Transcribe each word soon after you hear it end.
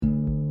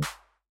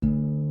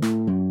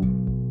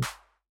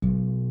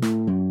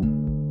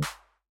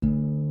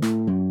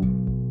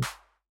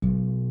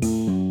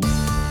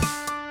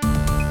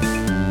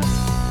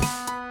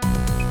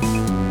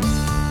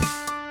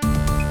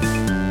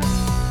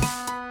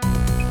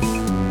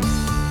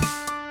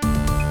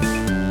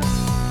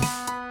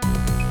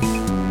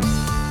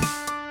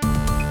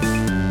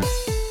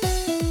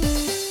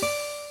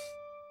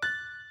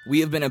We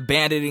have been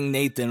abandoning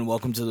Nathan.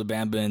 Welcome to the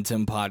Bamba and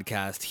Tim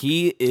podcast.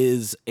 He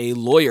is a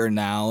lawyer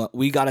now.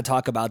 We got to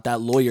talk about that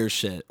lawyer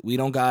shit. We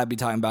don't got to be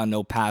talking about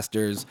no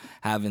pastors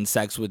having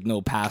sex with no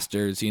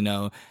pastors, you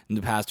know, and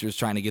the pastors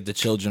trying to get the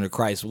children of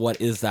Christ. What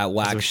is that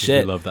whack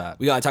shit? We love that.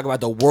 We got to talk about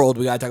the world.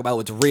 We got to talk about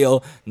what's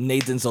real.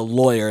 Nathan's a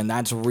lawyer, and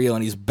that's real,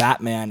 and he's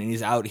Batman, and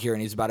he's out here,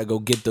 and he's about to go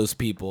get those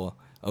people,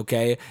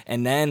 okay?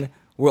 And then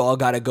we all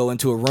got to go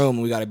into a room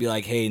and we got to be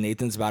like, hey,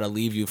 Nathan's about to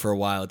leave you for a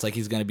while. It's like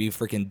he's going to be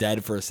freaking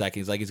dead for a second.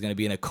 He's like he's going to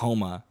be in a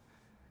coma.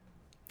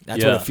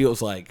 That's what it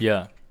feels like.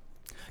 Yeah.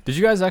 Did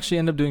you guys actually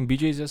end up doing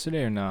BJ's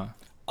yesterday or not?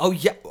 Oh,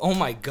 yeah. Oh,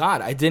 my God.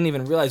 I didn't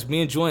even realize.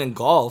 Me and Julian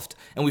golfed,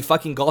 and we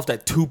fucking golfed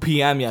at 2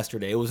 p.m.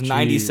 yesterday. It was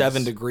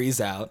 97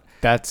 degrees out.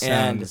 That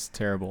sounds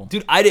terrible.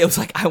 Dude, it was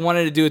like I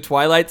wanted to do a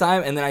Twilight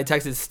Time, and then I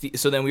texted Steve.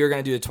 So then we were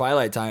going to do a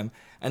Twilight Time.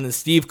 And then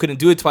Steve couldn't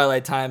do a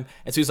Twilight Time.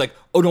 And so he's like,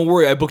 oh, don't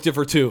worry. I booked it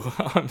for 2.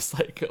 I'm just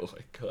like, oh, my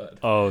God.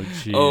 Oh,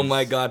 jeez. Oh,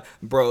 my God.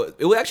 Bro,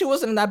 it actually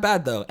wasn't that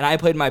bad, though. And I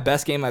played my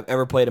best game I've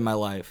ever played in my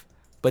life.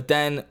 But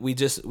then we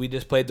just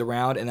played the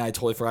round, and I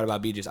totally forgot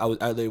about BJ's. I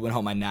literally went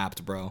home. I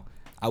napped, bro.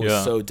 I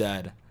was so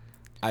dead.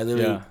 I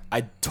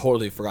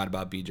totally forgot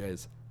about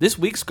BJ's. This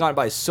week's gone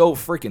by so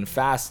freaking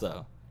fast,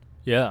 though.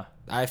 Yeah.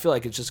 I feel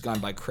like it's just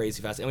gone by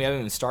crazy fast. And we haven't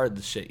even started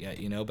the shit yet,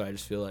 you know? But I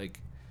just feel like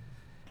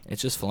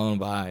it's just flown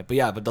by. But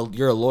yeah,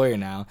 you're a lawyer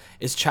now.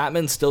 Is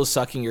Chapman still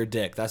sucking your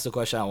dick? That's the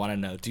question I want to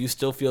know. Do you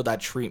still feel that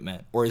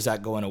treatment, or is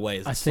that going away?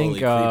 Is it slowly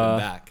creeping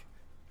back?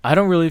 I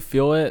don't really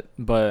feel it,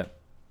 but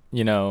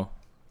you know,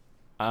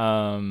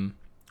 yeah,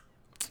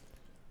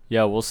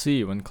 we'll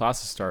see when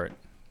classes start.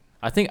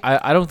 I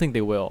don't think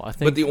they will. I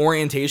think, but the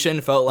orientation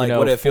felt like,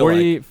 what it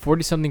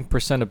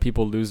 40-something% of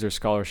people lose their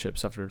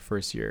scholarships after the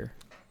first year.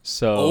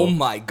 So oh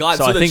my God!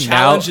 So the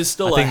challenge is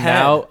still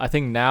ahead. I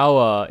think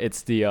now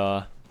it's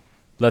the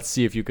let's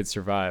see if you could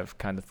survive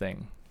kind of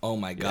thing. Oh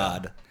my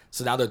God. Yeah.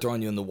 So now they're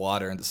throwing you in the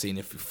water and seeing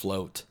if you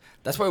float.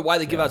 That's probably why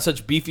they give out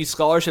such beefy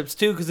scholarships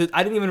too, because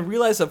I didn't even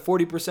realize that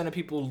 40% of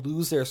people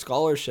lose their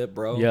scholarship,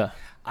 bro. Yeah.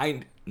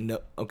 I know.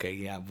 Okay,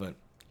 yeah, but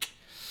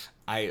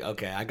I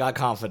got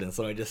confidence.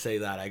 Let me just say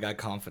that. I got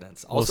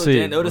confidence. Also, we'll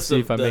didn't notice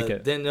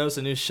didn't notice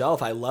a new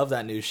shelf. I love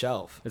that new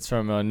shelf. It's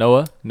from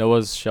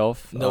Noah's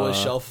shelf. Noah's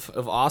shelf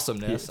of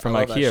awesomeness. From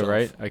IKEA,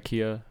 right?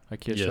 IKEA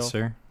yes, shelf.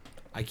 Sir.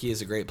 IKEA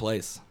is a great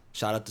place.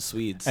 Shout out to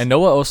Swedes. And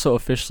Noah also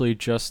officially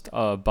just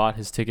bought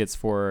his tickets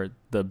for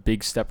the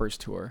Big Steppers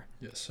tour.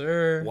 Yes,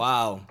 sir.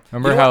 Wow.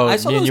 Remember how I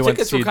saw me and those you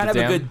tickets went were kind of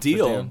a good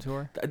deal.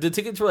 The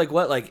tickets were like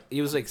what? Like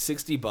it was like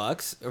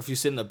 $60, or if you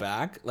sit in the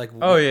back, like.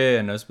 Oh yeah,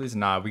 nosebleeds.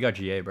 Nah, we got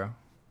GA, bro.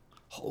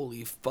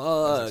 Holy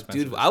fuck,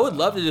 dude! I would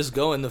love to just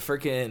go in the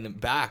freaking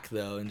back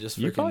though, and just.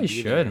 You probably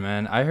should,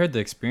 man. I heard the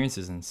experience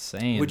is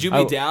insane. Would you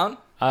be down?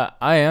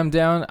 I am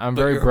down. I'm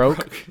very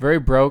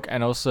broke,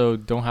 and also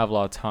don't have a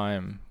lot of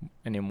time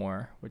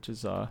anymore, which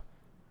is really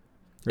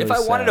if I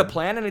sad. wanted to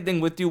plan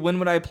anything with you, when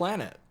would I plan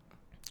it?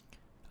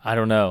 I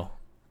don't know.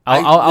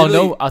 I'll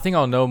know. I think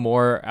I'll know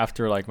more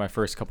after like my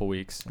first couple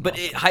weeks. But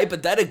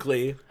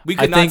hypothetically, we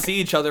could not see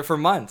each other for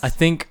months. I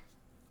think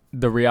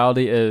the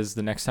reality is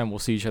the next time we'll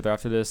see each other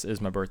after this is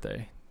my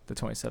birthday, the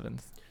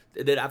 27th.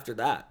 And then after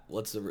that,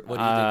 what do you think?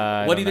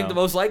 What do you think the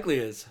most likely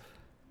is?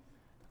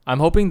 I'm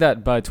hoping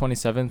that by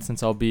 27th,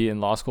 since I'll be in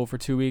law school for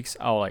 2 weeks,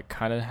 I'll like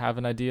kind of have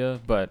an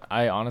idea, but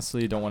I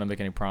honestly don't want to make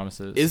any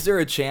promises. Is there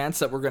a chance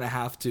that we're going to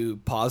have to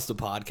pause the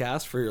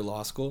podcast for your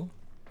law school?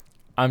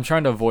 I'm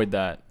trying to avoid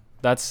that.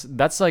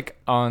 That's like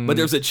on... But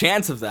there's a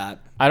chance of that.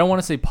 I don't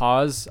want to say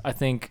pause. I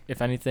think,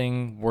 if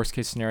anything, worst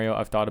case scenario,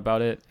 I've thought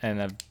about it,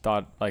 and I've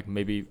thought like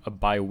maybe a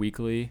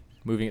bi-weekly,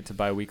 moving it to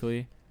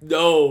bi-weekly.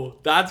 No,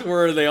 that's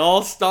where they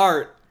all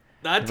start.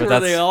 That's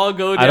where they all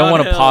go downhill. I don't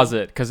want to pause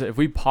it, because if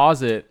we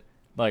pause it,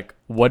 like,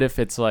 what if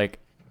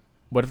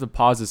the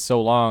pause is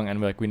so long and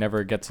like we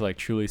never get to like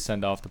truly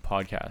send off the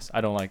podcast?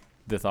 I don't like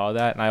the thought of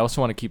that, and I also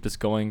want to keep this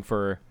going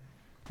for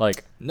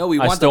like. No, we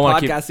want the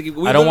podcast to keep.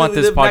 I don't want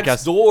this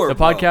podcast. The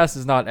podcast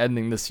is not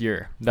ending this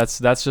year. That's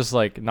just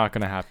like not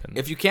gonna happen.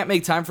 If you can't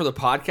make time for the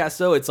podcast,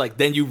 though, it's like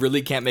then you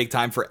really can't make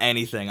time for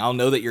anything. I'll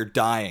know that you're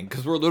dying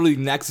because we're literally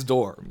next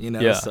door. You know.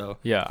 Yeah. So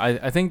yeah,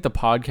 I think the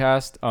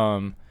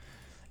podcast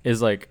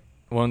is like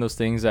one of those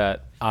things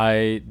that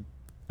I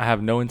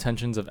have no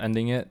intentions of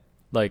ending it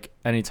like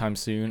anytime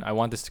soon. I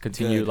want this to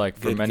continue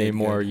for many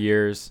more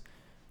years,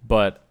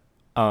 but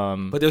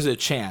there's a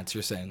chance,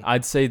 you're saying.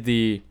 I'd say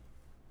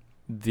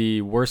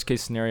the worst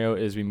case scenario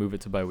is we move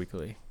it to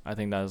bi-weekly. I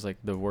think that is like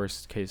the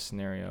worst case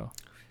scenario.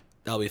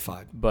 That'll be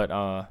fine. But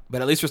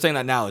at least we're saying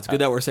that now. It's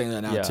good that we're saying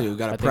that now too.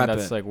 Got to prep it.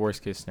 That's like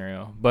worst case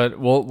scenario. But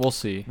we'll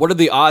see. What are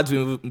the odds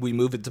we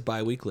move it to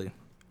bi-weekly?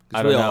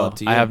 I don't know.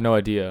 I have no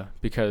idea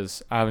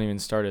because I haven't even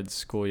started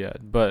school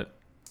yet. But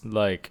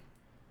like,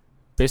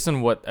 based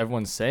on what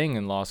everyone's saying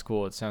in law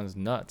school, it sounds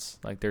nuts.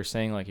 Like they're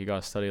saying like you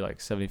gotta study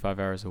like 75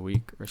 hours a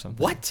week or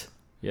something. What?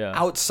 Yeah.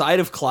 Outside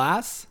of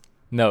class?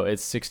 No,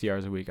 it's 60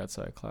 hours a week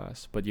outside of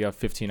class. But you have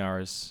 15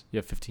 hours. You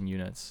have 15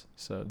 units.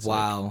 So it's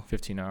like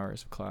 15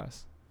 hours of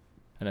class,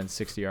 and then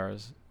 60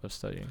 hours of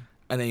studying.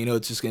 And then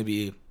it's just gonna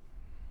be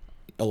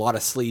a lot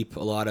of sleep,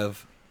 a lot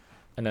of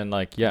And then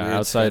like Weird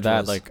outside of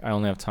that, schedules. like I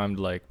only have time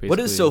to like basically. What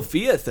does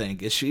Sophia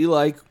think? Is she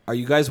like? Are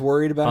you guys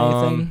worried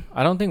about anything?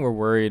 I don't think we're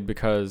worried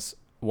because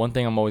one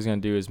thing I'm always gonna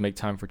do is make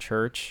time for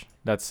church.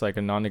 That's like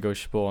a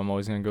non-negotiable. I'm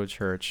always gonna go to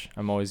church.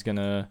 I'm always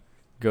gonna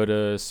go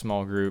to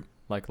small group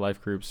like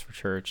life groups for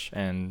church,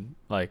 and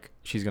like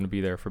she's gonna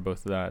be there for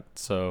both of that.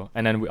 So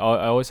and then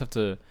I always have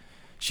to.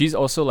 She's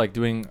also like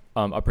doing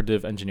upper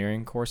div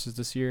engineering courses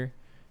this year,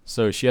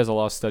 so she has a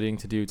lot of studying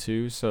to do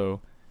too. So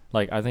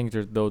like I think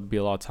there'll be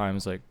a lot of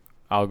times like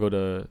I'll go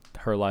to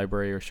her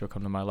library or she'll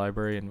come to my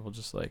library and we'll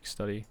just like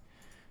study.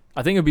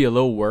 I think it'd be a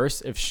little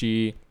worse if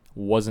she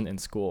wasn't in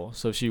school.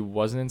 So if she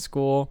wasn't in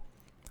school,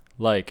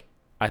 like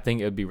I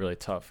think it'd be really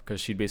tough because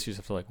she'd basically just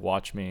have to like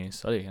watch me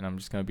study, and I'm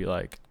just gonna be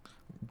like,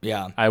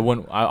 Yeah.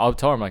 I'll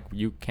tell her I'm like,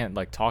 you can't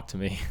like talk to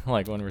me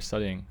like when we're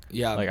studying.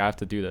 Yeah. Like I have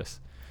to do this.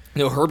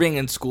 You know, her being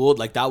in school,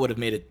 like that would have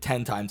made it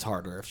 10 times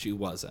harder if she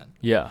wasn't.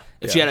 Yeah.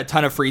 If she had a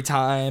ton of free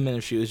time and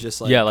if she was just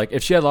like, yeah, like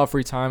if she had a lot of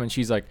free time and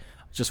she's like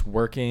just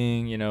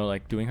working, you know,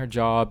 like doing her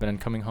job and then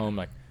coming home,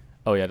 like,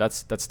 oh yeah,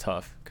 that's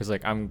tough. Cause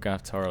like I'm gonna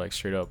have to tell her like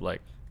straight up,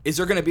 like, is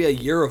there gonna be a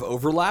year of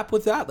overlap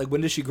with that? Like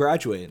when does she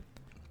graduate?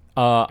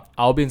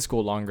 I'll be in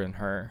school longer than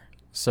her.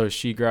 So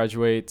she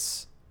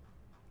graduates,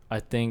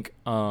 I think,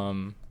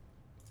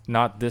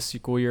 not this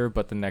school year,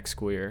 but the next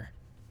school year.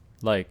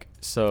 Like,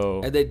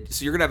 so. And then,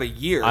 so you're gonna have a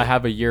year. I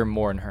have a year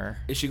more than her.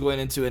 Is she going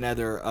into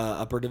another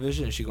upper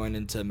division? Is she going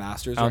into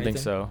masters? I don't think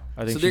so.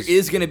 I think so. There she's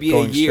is gonna be a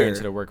going straight year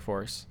into the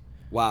workforce.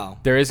 Wow.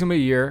 There is gonna be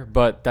a year,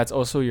 but that's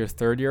also your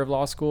third year of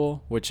law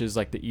school, which is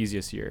like the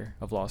easiest year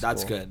of law school.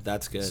 That's good.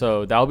 That's good.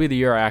 So that'll be the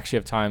year I actually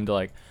have time to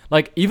like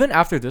even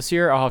after this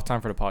year, I'll have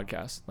time for the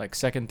podcast. Like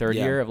second, third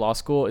year of law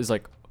school is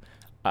like,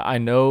 I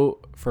know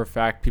for a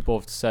fact people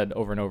have said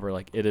over and over,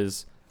 like it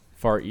is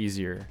far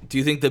easier. Do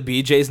you think the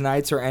BJ's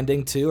nights are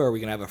ending too, or are we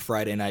gonna have a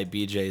Friday night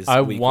BJ's?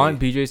 I weekly? want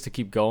BJ's to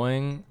keep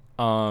going,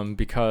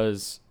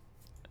 because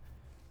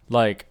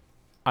like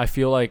I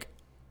feel like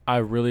I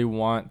really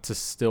want to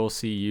still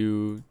see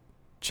you,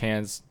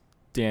 Chance,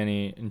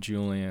 Danny, and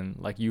Julian.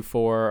 Like you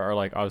four are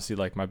like obviously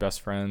like my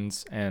best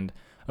friends, and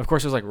of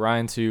course there's like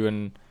Ryan too,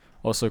 and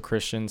also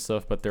Christian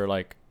stuff, but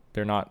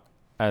they're not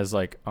as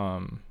like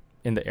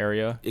in the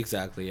area.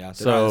 Exactly. Yeah. They're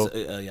So not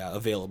as,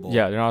 available.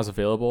 Yeah, they're not as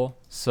available.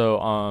 So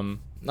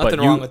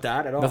Nothing wrong with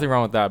that at all. Nothing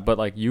wrong with that. But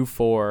like you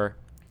four,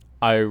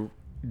 I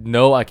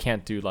know I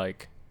can't do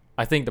like.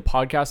 I think the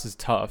podcast is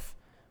tough,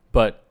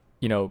 but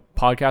you know,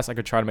 podcasts I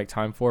could try to make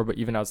time for. But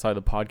even outside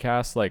the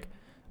podcast, like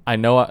I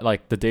know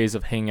like the days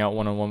of hanging out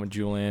 1-on-1 with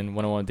Julian,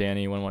 1-on-1 with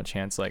Danny, 1-on-1 with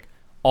Chance, like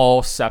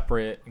all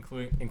separate,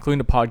 including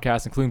the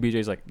podcast, including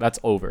BJ's, like that's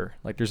over.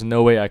 Like there's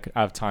no way I could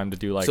have time to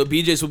do like. So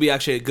BJ's will be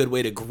actually a good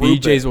way to group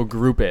BJ's it. will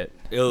group it.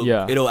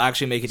 It'll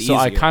actually make it easier.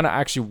 So I kind of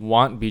actually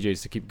want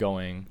BJ's to keep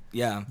going.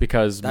 Yeah.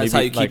 Because that's maybe,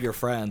 how you keep like, your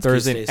friends.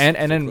 Thursday and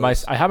then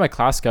I have my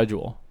class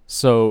schedule.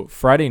 So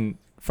Fridays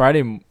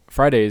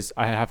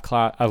I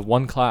have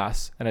one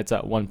class and it's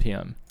at 1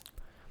 p.m.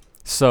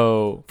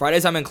 So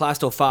Fridays I'm in class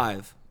till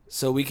 5.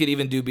 So we could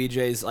even do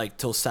BJ's like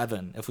till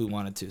 7 if we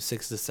wanted to,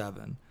 6 to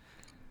 7.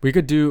 We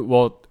could do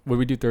would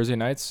we do Thursday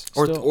nights?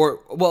 Or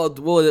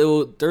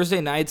Thursday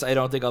nights I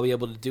don't think I'll be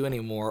able to do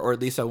anymore, or at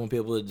least I won't be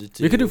able to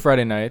do. We could do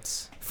Friday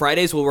nights.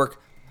 Fridays will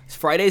work.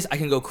 Fridays I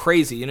can go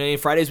crazy. You know,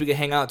 Fridays we can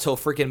hang out till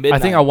freaking midnight. I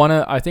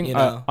think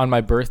on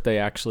my birthday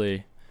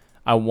actually,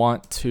 I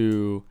want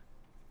to.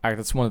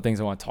 That's one of the things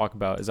I want to talk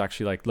about is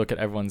actually like look at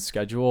everyone's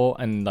schedule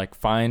and like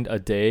find a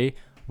day.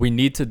 We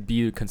need to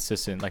be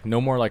consistent. Like no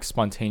more like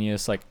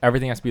spontaneous. Like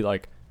everything has to be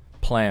like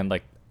planned.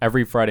 Like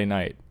every Friday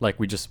night, like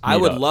we just. I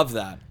would up. love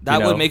that.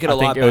 That would make it a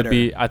lot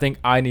better. I think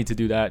I need to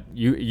do that.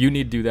 You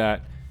need to do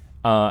that,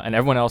 and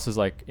everyone else is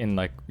like in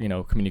like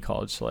community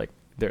college, so like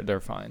they're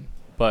fine.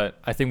 But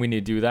I think we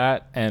need to do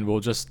that, and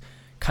we'll just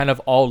kind of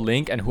all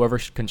link, and whoever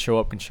can show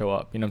up can show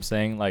up. You know what I'm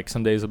saying? Like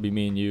some days it'll be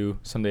me and you,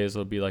 some days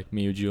it'll be like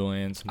me,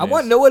 Julian. I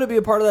want Noah to be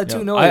a part of that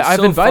too. Noah,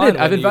 I've invited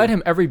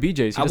him every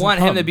BJ's. I want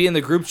him to be in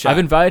the group chat. I've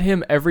invited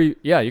him every.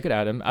 Yeah, you could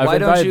add him. Why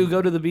don't you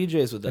go to the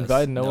BJ's with us?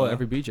 Invite Noah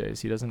every BJ's.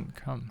 He doesn't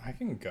come. I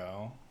can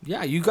go.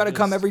 Yeah, you got to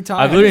come every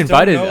time. I've literally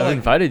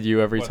invited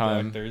you every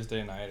time. Like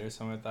Thursday night or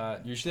something like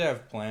that. Usually I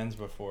have plans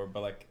before, but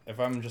like if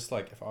I'm just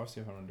like if I'm not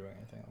doing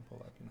anything, I'll pull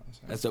up. You know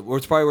what I'm saying? We're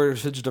probably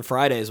switching to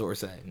Fridays. What we're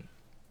saying.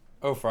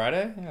 Oh,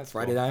 Friday? Yeah, that's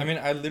Friday cool. night. I mean,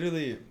 I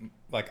literally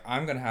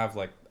I'm gonna have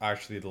like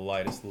actually the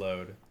lightest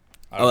load.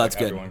 That's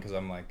good. Everyone, because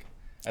I'm like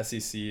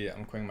SEC.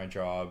 I'm quitting my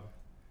job.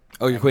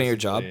 Oh, you're quitting your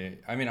job?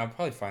 I mean, I'll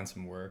probably find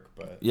some work,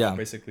 but yeah. I'll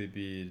basically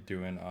be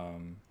doing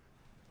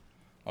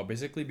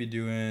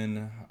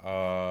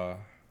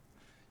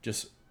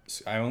just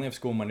I only have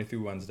school Monday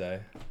through Wednesday.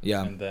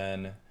 Yeah. And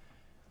then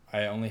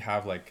I only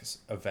have like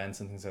events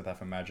and things like that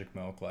for Magic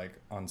Milk like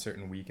on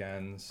certain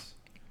weekends.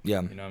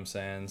 Yeah. You know what I'm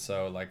saying?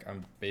 So like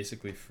I'm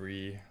basically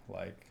free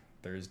like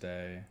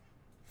Thursday,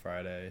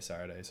 Friday,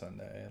 Saturday,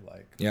 Sunday,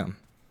 like. Yeah.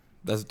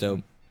 That's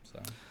dope.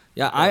 So.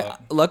 Yeah,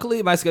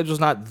 luckily my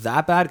schedule's not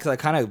that bad because I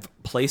kind of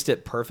placed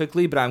it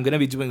perfectly, but I'm going to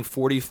be doing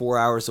 44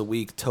 hours a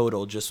week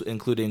total, just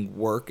including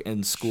work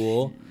and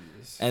school.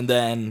 Jeez. And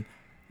then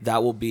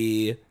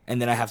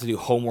and then I have to do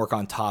homework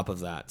on top of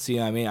that. See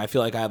what I mean? I feel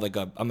like I'm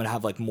going to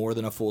have like more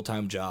than a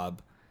full-time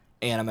job,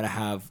 and I'm going to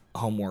have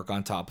homework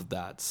on top of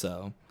that.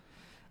 So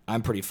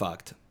I'm pretty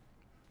fucked.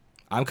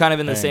 I'm kind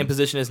of in the same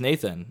position as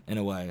Nathan in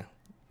a way,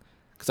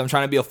 because I'm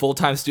trying to be a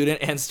full-time student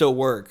and still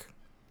work,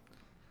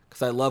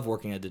 because I love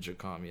working at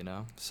Digicom, you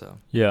know? So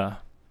yeah.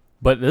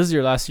 But this is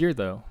your last year,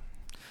 though.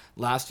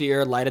 Last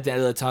year, light at the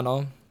end of the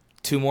tunnel.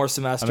 2 more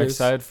semesters. I'm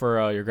excited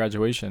for your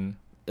graduation.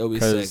 It'll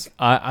be sick.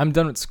 I'm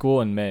done with school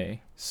in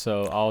May,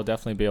 so I'll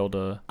definitely be able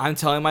to. I'm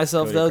telling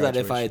myself though that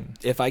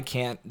if I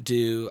can't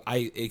do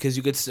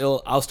because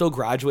I'll still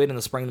graduate in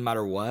the spring no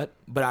matter what.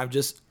 But I'm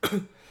just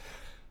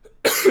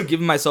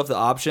giving myself the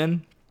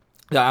option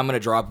that I'm gonna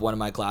drop one of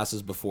my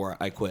classes before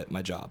I quit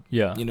my job.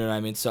 Yeah, you know what I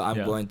mean. So I'm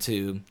going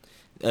to.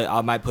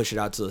 I might push it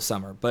out to the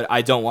summer, but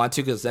I don't want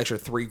to because it's extra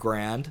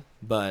 $3,000.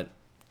 But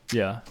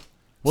yeah.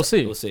 We'll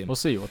see. We'll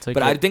take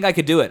But I think I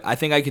could do it.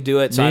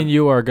 So Me and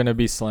you are going to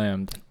be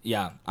slammed.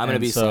 Yeah, I'm going to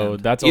be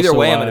slammed. That's either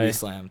way, I'm going to be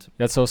slammed.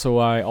 That's also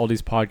why all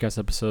these podcast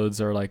episodes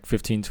are like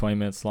 15, 20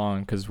 minutes long,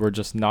 because we're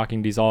just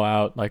knocking these all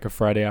out like a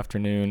Friday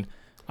afternoon.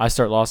 I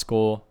start law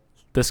school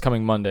this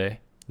coming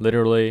Monday,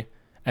 literally.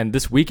 And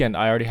this weekend,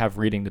 I already have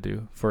reading to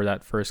do for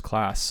that first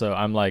class. So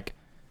I'm like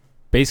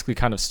basically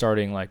kind of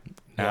starting like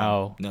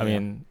now.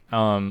 And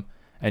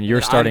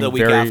you're starting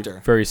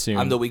very soon.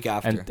 I'm the week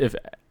after.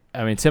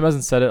 And Tim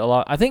hasn't said it a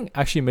lot. I think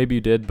actually maybe you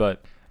did,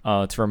 but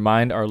to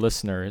remind our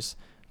listeners,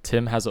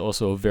 Tim has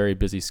also a very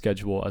busy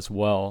schedule as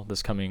well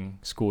this coming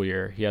school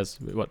year. He has,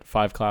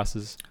 5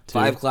 classes?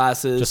 5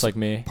 classes. Just like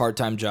me.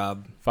 Part-time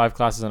job. 5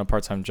 classes and a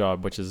part-time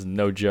job, which is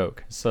no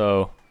joke.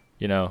 So,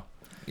 Yeah.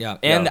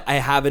 And I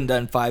haven't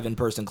done 5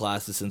 in-person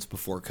classes since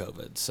before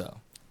COVID,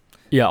 so.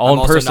 Yeah,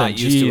 all in person.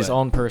 Jeez,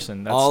 all in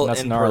person.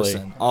 That's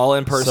gnarly. All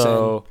in person.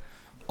 So,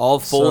 all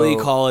fully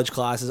college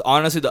classes.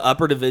 Honestly, the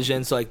upper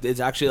division. So like, it's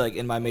actually like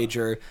in my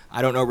major.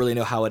 I don't really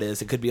know how it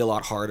is. It could be a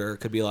lot harder. It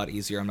could be a lot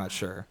easier. I'm not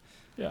sure.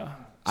 Yeah.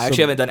 I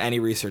actually haven't done any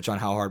research on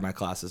how hard my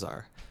classes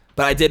are.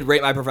 But I did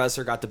rate my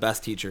professor. Got the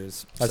best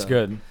teachers. That's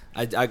good.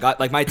 I got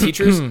like my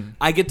teachers.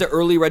 I get the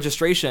early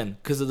registration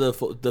because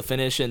of the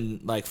Finish in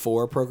like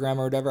 4 program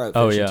or whatever. I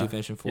finished in 2,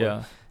 finish in 4.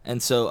 Yeah.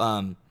 And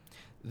so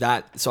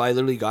so I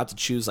literally got to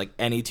choose like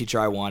any teacher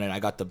I wanted. I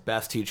got the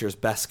best teachers,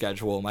 best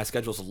schedule. My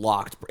schedule's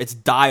locked. It's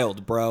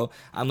dialed, bro.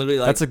 I'm literally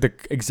like... That's like the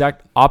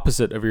exact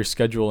opposite of your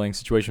scheduling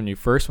situation when you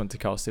first went to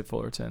Cal State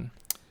Fullerton.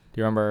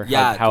 Do you remember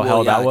how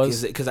hell that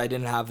was? Because I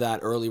didn't have that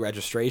early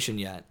registration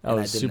yet. Oh,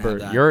 it was super.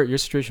 Your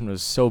situation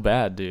was so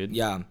bad, dude.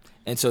 Yeah.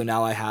 And so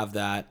now I have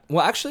that.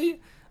 Well, actually,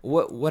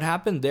 what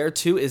happened there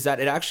too is that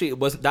it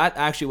wasn't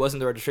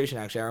the registration.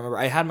 Actually, I remember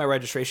I had my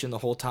registration the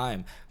whole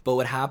time. But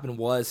what happened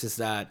is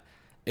that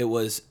it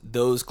was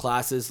those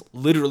classes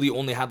literally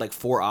only had like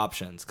 4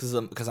 options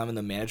because I'm in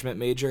the management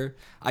major.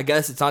 I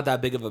guess it's not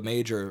that big of a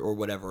major or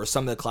whatever. Or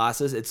some of the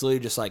classes, it's literally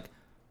just like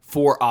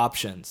 4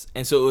 options.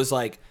 And so it was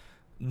like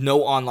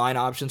no online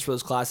options for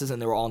those classes, and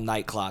they were all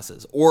night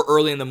classes or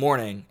early in the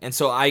morning. And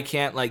so I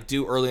can't like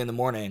do early in the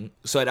morning.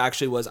 So it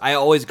actually was, I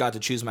always got to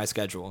choose my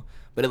schedule,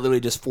 but it literally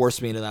just forced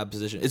me into that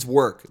position. It's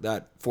work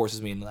that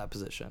forces me into that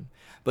position.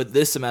 But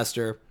this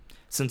semester,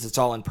 since it's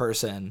all in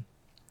person,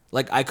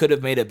 like, I could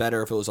have made it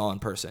better if it was all in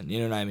person. You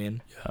know what I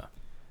mean? Yeah.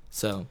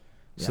 So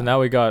now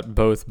we got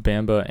both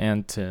Bamba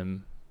and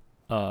Tim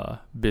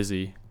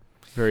busy.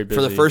 Very busy.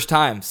 For the first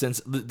time since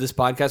this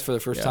podcast, for the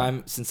first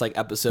time since like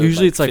episode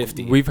Usually like it's like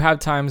 50. We've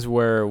had times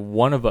where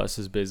one of us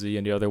is busy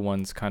and the other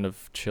one's kind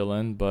of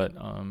chilling, but...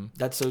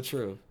 That's so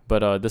true.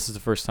 But this is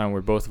the first time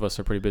where both of us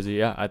are pretty busy.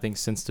 Yeah, I think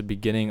since the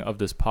beginning of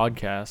this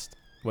podcast,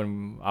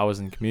 when I was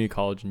in community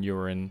college and you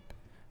were in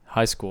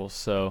high school.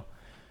 So,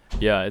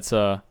 yeah, it's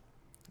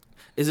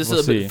Is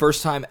this the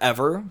first time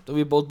ever that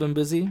we've both been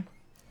busy?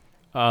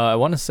 I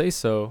want to say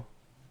so.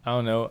 I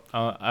don't know.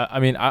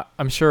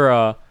 I'm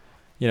sure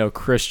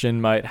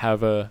Christian might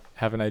have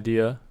an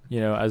idea,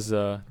 as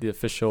the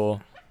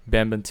official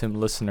Bamba and Tim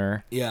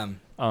listener. Yeah.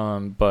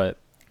 But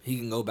he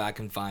can go back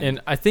and find.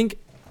 And I think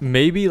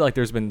maybe like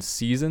there's been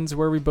seasons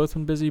where we've both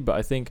been busy, but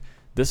I think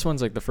this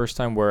one's like the first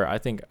time where I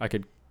think I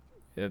could.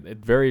 It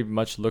very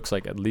much looks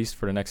like at least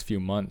for the next few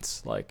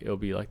months, like it'll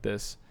be like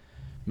this.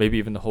 Maybe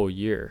even the whole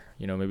year,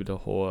 maybe the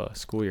whole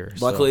school year.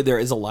 Luckily, there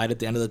is a light at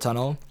the end of the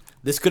tunnel.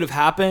 This could have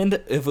happened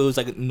if it was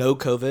like no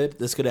COVID.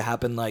 This could have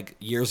happened like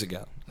years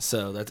ago.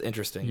 So that's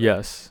interesting.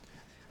 Yes.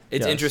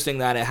 It's interesting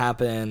that it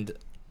happened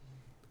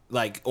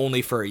like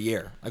only for a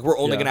year. Like we're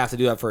only going to have to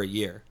do that for a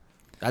year.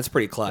 That's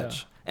pretty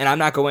clutch. Yeah. And I'm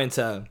not going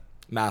to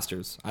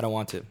masters. I don't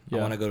want to. Yeah.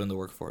 I want to go to the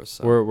workforce.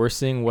 So. We're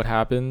seeing what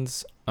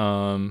happens.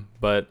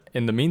 But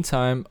in the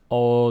meantime,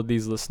 all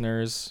these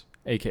listeners,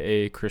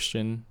 aka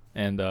Christian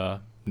and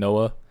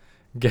Noah,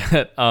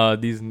 get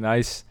these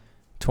nice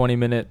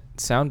 20-minute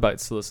sound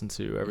bites to listen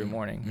to every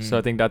morning. So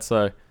I think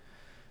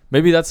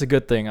maybe that's a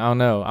good thing. I don't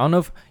know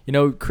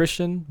if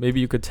Christian, maybe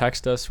you could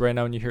text us right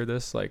now when you hear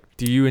this, like,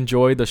 do you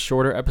enjoy the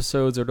shorter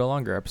episodes or the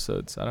longer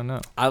episodes? I don't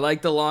know. I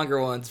like the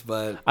longer ones,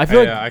 but I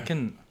feel I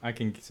can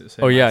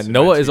say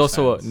Noah is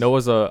also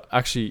Noah's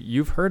actually,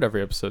 you've heard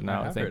every episode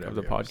now, I think, of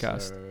the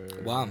podcast.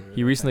 Wow.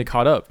 You recently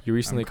caught up. You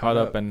recently caught caught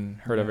up up. and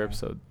heard every Yeah.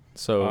 episode.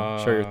 So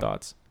share your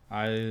thoughts.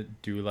 I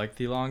do like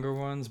the longer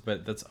ones,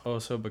 but that's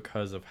also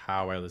because of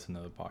how I listen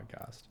to the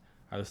podcast.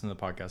 I listen to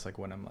the podcast like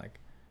when I'm like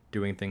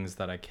doing things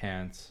that I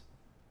can't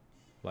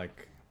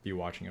like be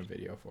watching a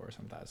video for or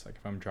something like that. It's like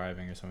if I'm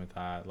driving or something like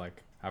that,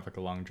 like I have like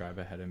a long drive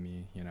ahead of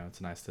me, you know,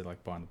 it's nice to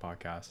like put on the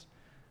podcast.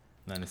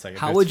 And then it's like, if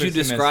How it's would you 15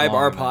 minutes describe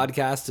our long, then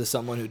podcast to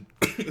someone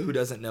who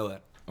doesn't know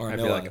it or I'd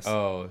know be like, us?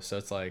 oh, so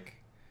it's like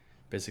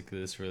basically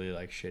this really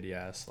like shitty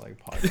ass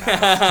like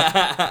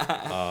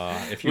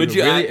podcast. If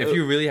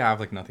you really have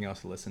like nothing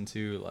else to listen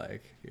to,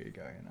 like here you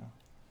go, you know.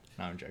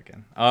 No, I'm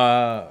joking.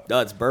 No,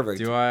 it's perfect.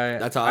 Do I?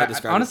 That's how I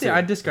describe it, honestly, too.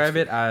 I'd describe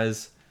it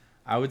as,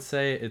 I would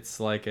say it's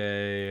like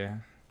a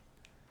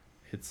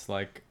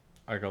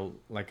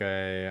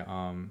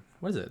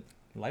what is it?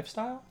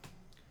 Lifestyle?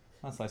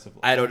 Not slice of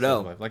life. I don't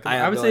know. Life. Like I I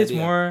have would no say it's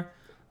idea. more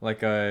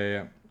like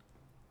a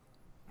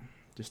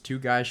just two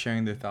guys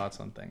sharing their thoughts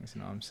on things.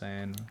 You know what I'm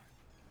saying?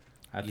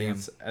 I think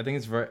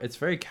it's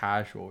very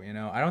casual. You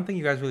know, I don't think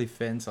you guys really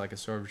fit into like a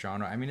sort of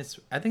genre. I mean,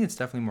 I think it's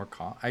definitely more.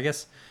 I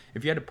guess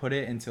if you had to put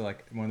it into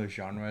like one of those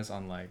genres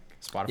on like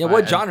Spotify. Yeah,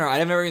 what genre?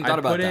 I've never even thought I'd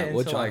about put it that. into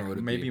What genre like would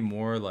it maybe be?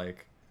 more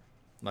like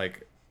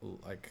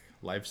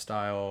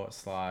lifestyle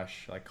 /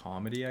 like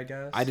comedy, I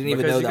guess. I didn't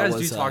even Because know you that guys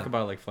was, do talk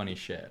about like funny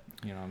shit.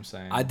 You know what I'm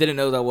saying? I didn't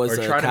know that was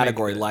Or a try to make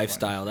category. it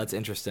Lifestyle. funny. That's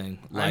interesting.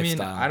 I mean,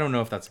 Lifestyle. I don't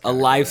know if that's A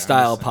category,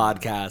 lifestyle I'm just saying.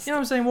 podcast. You know what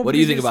I'm saying? Well, What do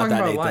you think because about it's that,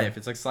 talking Nathan? life.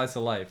 It's like slice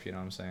of life. You know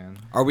what I'm saying?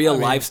 Are we a I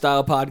mean,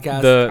 lifestyle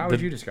podcast? How would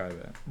you describe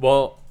it?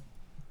 Well,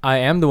 I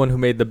am the one who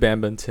made the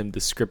Bam Bam Tim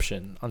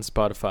description on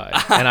Spotify,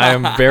 and I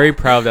am very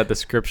proud of that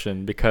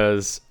description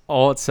because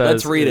all it says.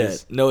 Let's read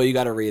is, it. No, you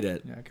got to read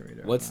it. Yeah, I can read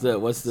it. What's right now. the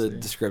Let's see.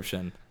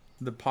 description?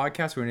 The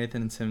podcast where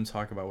Nathan and Tim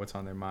talk about what's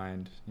on their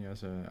mind. You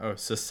know,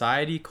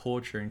 society,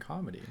 culture, and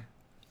comedy.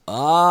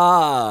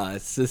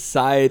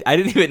 Society. I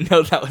didn't even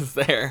know that was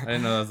there. I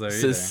didn't know that was there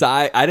either.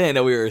 Society. I didn't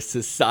know we were a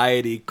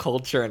society,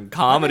 culture, and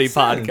comedy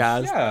That makes sense.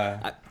 podcast.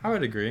 Yeah, I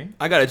would agree.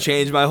 I gotta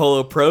change my whole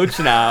approach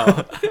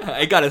now.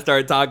 I gotta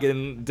start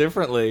talking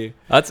differently.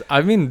 That's.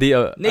 I mean,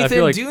 I Nathan,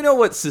 feel like do you know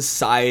what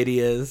society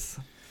is?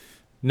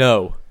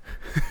 no.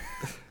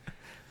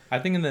 I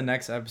think in the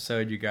next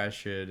episode, you guys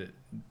should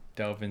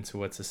delve into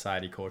what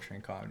society, culture,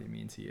 and comedy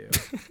mean to you.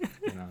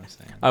 You know what I'm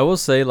saying? I will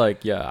say,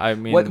 like, yeah. I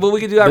mean, What we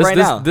can do that right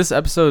now. This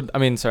episode. I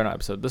mean, sorry, not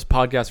episode. This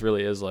podcast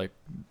really is like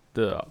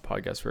the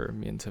podcast where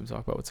me and Tim talk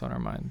about what's on our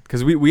mind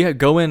because we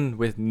go in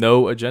with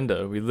no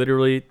agenda. We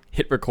literally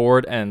hit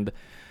record and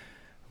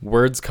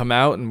words come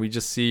out and we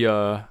just see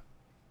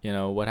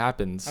what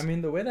happens. I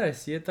mean, the way that I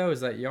see it, though, is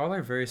that y'all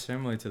are very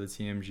similar to the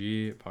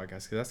TMG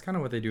podcast because that's kind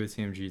of what they do with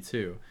TMG,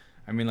 too.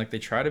 I mean, like, they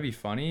try to be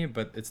funny,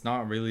 but it's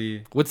not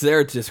really What's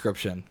their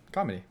description?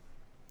 comedy.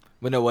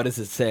 But no, what does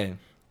it say?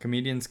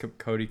 Comedians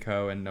Cody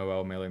Ko and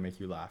Noel Miller make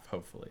you laugh,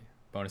 hopefully.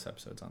 Bonus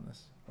episodes on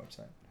this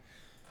website.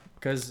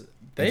 Because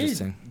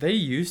Interesting. they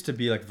used to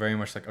be, like, very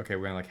much like, okay,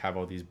 we're going to, like, have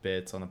all these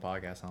bits on the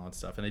podcast and all that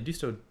stuff. And they do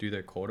still do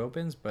their cold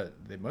opens, but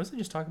they mostly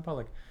just talk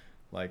about,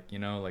 like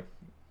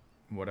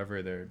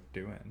whatever they're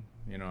doing.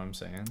 You know what I'm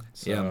saying?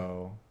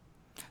 So...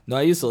 No,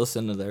 I used to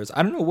listen to theirs.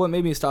 I don't know what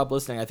made me stop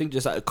listening. I think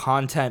just a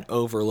content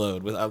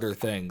overload with other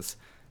things.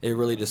 It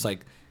really just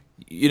like,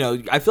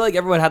 I feel like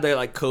everyone had their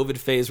like COVID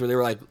phase where they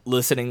were like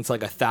listening to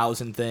like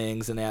 1,000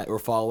 things and they were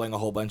following a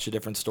whole bunch of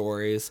different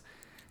stories.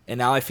 And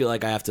now I feel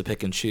like I have to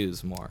pick and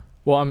choose more.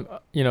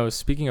 Well,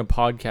 speaking of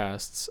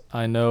podcasts,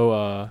 I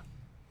know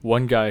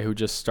one guy who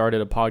just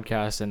started a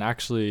podcast and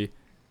actually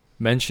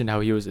mentioned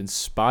how he was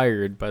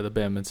inspired by the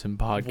Bam Bam Tim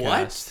podcast.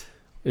 What?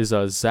 Is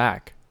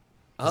Zach.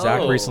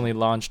 Zach recently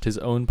launched his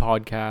own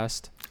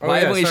podcast. Why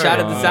haven't we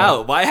shouted this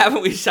out? Why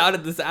haven't we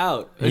shouted this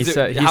out? How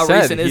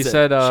recent is it?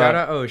 shout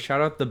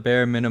out the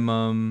Bare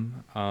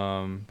Minimum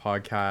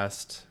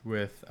podcast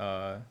with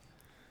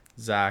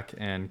Zach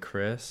and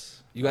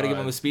Chris. You got to give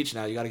him a speech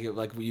now. You got to give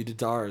like you did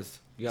to ours.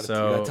 You got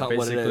to tell him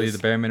what it basically is. the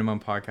Bare Minimum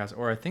podcast,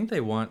 or I think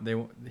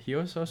he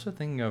was also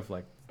thinking of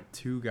like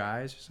two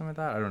guys or something like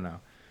that. I don't know.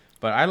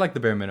 But I like the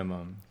Bare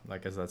Minimum,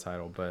 like as that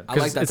title. But I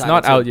like that it's title,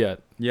 not too. out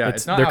yet. yeah,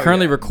 it's not they're out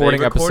currently yet. recording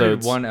They recorded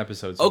episodes. one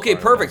episode. So Okay,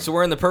 far, perfect. though. So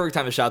we're in the perfect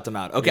time to shout them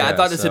out. Okay, I Yeah,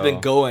 thought this had been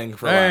so- going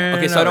for a No, while. no,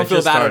 Okay, so no, I don't it feel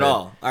just bad at started.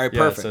 all. All right, Yeah,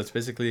 perfect. so it's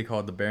basically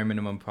called the Bare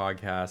Minimum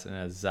Podcast, and it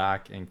has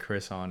Zach and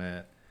Chris on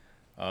it.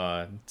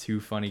 Two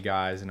funny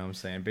guys, you know what I'm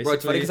saying? Basically, Bro,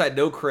 it's funny because I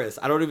know Chris.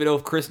 I don't even know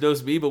if Chris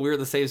knows me, but we were in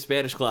the same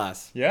Spanish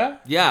class. yeah.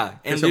 Yeah,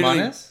 and Chris literally,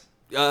 Hermanes?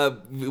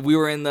 we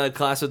were in the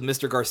class with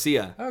Mr.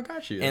 Garcia. Oh,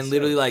 got you. And That's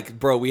literally, sick. like,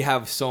 bro, I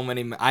have so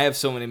many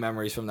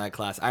memories from that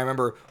class. I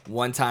remember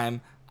one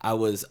time I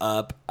was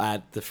up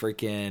at the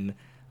freaking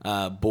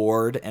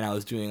board and I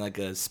was doing like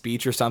a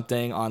speech or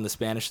something on the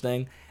Spanish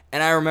thing.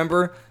 And I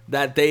remember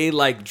that they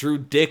like drew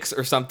dicks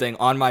or something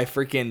on my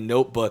freaking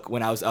notebook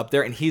when I was up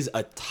there. And he's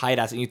a tight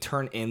ass. And you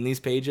turn in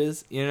these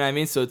pages. You know what I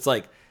mean? So it's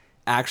like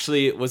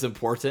actually it was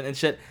important and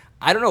shit.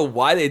 I don't know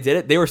why they did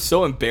it. They were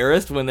so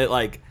embarrassed when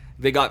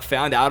they got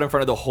found out in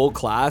front of the whole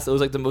class. It was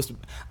like the most...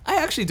 I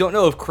actually don't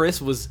know if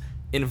Chris was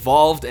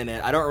involved in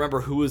it. I don't remember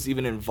who was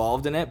even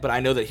involved in it, but I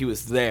know that he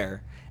was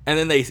there. And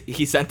then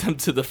he sent them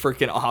to the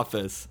freaking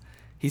office.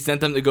 He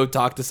sent them to go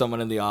talk to someone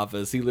in the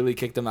office. He literally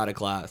kicked them out of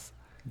class.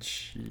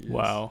 Jeez.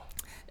 Wow.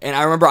 And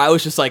I remember I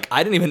was just like,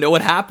 I didn't even know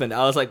what happened.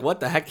 I was like,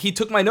 what the heck? He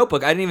took my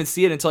notebook. I didn't even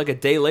see it until like a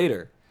day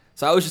later.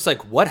 So I was just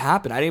like, what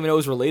happened? I didn't even know it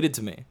was related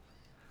to me.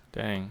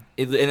 Dang.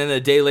 And then a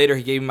day later,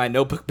 he gave me my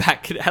notebook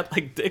back. It had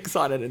like dicks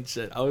on it and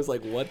shit. I was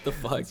like, what the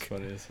fuck? That's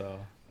funny as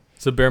hell.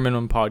 It's a Bare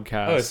Minimum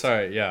podcast. Oh,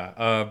 sorry.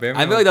 Yeah. Bare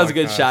I feel like that was a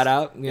good shout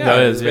out. Yeah, That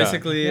it is, was yeah.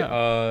 basically,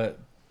 Yeah.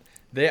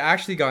 they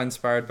actually got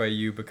inspired by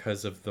you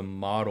because of the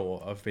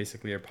model of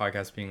basically your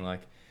podcast being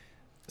like,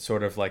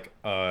 sort of like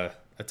a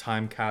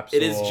time capsule.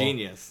 It is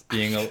genius.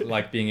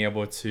 Being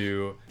able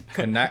to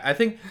connect. I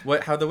think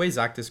how the way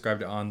Zach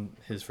described it on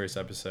his first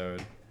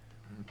episode.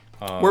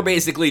 We're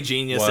basically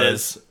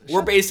geniuses.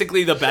 We're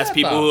basically the best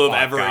people who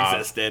have ever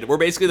existed. We're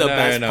basically the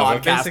best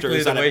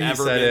podcasters that have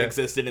ever been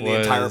existed in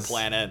the entire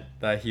planet.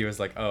 That he was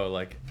like, oh,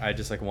 like I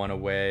just like want a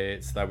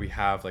way so that we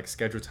have like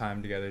scheduled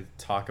time together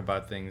to talk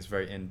about things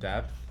very in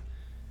depth,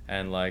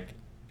 and like,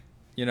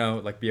 you know,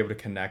 like be able to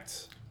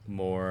connect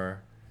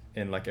more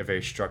in like a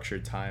very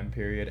structured time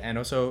period, and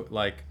also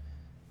like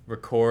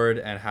record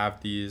and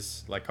have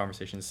these like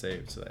conversations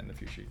saved so that in the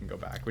future you can go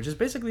back, which is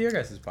basically your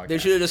guys' podcast. They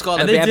should have just called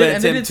it and Bamba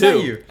and Tim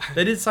too.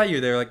 They did cite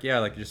you. They were like, yeah,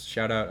 like just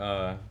shout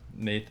out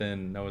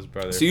Nathan, Noah's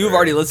brother. So you've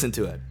already listened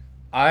to it.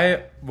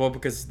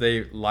 Because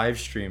they live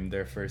streamed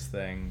their first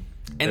thing.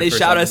 And they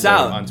shout us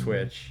out on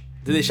Twitch.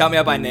 Did they shout me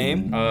out by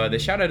name? They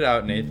shouted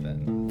out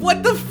Nathan.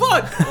 What the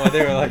fuck? Well,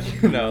 they were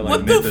like, you know, like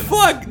what Nathan, the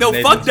fuck? No,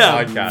 Nathan's fuck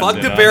them. podcast, Fuck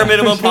you the know? Bare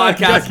Minimum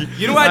podcast.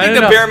 You know what I think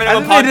the Bare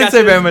Minimum podcast They didn't say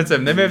is? Bare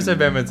Minimum. They may have said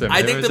Bare Minimum.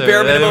 I think the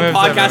Bare Minimum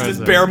podcast is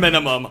bare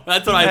minimum.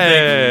 That's what I think.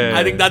 Hey.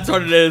 I think that's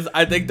what it is.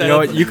 I think that. You know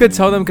what? You could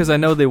tell them because I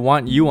know they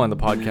want you on the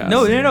podcast.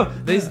 No.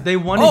 They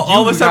wanted. Oh,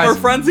 all of a sudden we're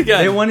friends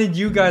again. They wanted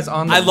you guys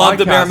on the podcast. I love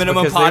the Bare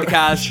Minimum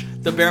podcast.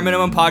 The Bare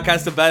Minimum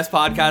podcast, the best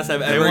podcast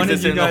I've ever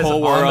existed in the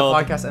whole world.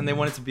 On the podcast, and they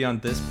wanted to be on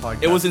this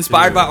podcast. It was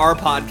inspired too. by our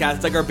podcast.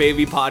 It's like our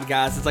baby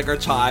podcast. It's like our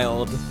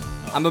child.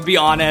 I'm gonna be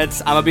on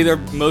it. I'm gonna be their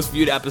most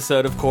viewed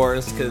episode, of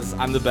course, because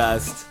I'm the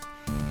best.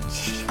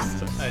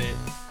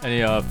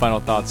 Any final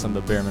thoughts on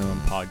the Bare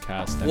Minimum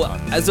podcast? Well,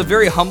 as a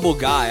very humble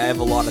guy, I have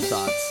a lot of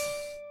thoughts.